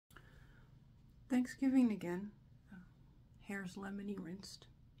Thanksgiving again. Hair's lemony rinsed.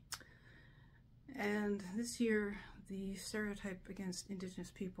 And this year, the stereotype against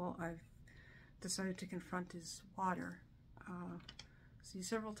Indigenous people I've decided to confront is water. See,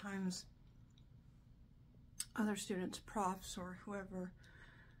 several times other students, profs, or whoever,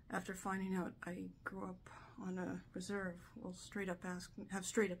 after finding out I grew up on a reserve, will have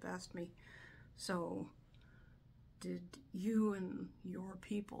straight up asked me, so did you and your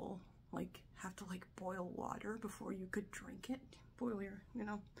people have to boil water before you could drink it? Boil your,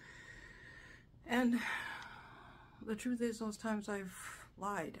 And the truth is, those times I've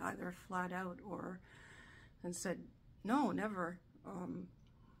lied, either flat out and said, no, never,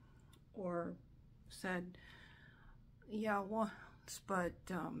 or said, yeah, once, but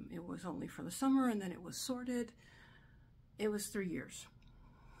it was only for the summer, and then it was sorted. It was 3 years.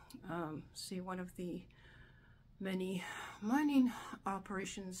 See, one of the many mining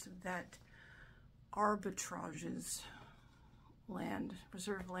operations that arbitrages land,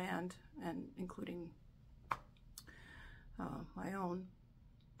 reserve land, and including my own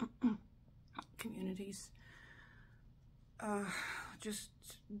communities, just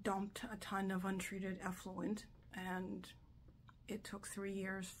dumped a ton of untreated effluent, and it took 3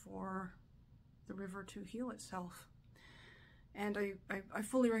 years for the river to heal itself. And I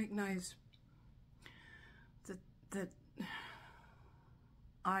fully recognize that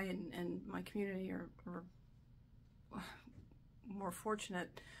I and my community are more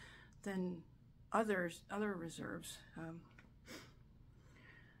fortunate than other reserves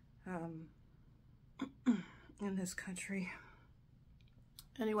in this country.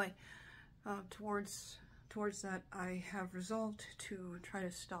 Anyway, towards that, I have resolved to try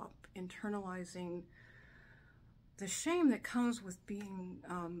to stop internalizing the shame that comes with being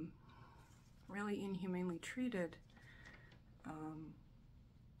really inhumanely treated,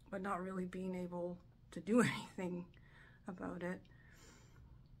 but not really being able to do anything about it,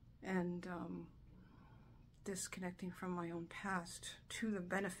 and disconnecting from my own past to the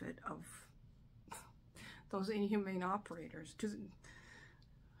benefit of those inhumane operators,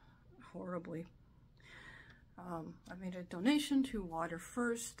 horribly. I made a donation to Water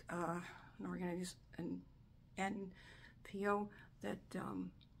First, an NPO that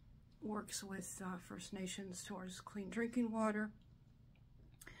works with First Nations towards clean drinking water,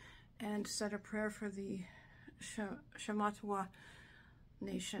 and said a prayer for the Shamattawa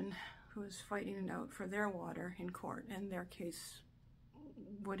Nation, who is fighting it out for their water in court, and their case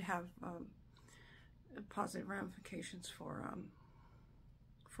would have positive ramifications for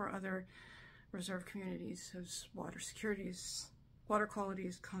other reserve communities whose water quality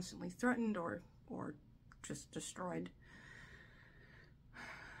is constantly threatened or just destroyed.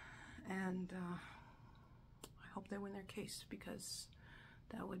 And I hope they win their case, because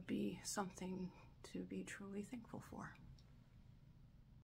that would be something to be truly thankful for.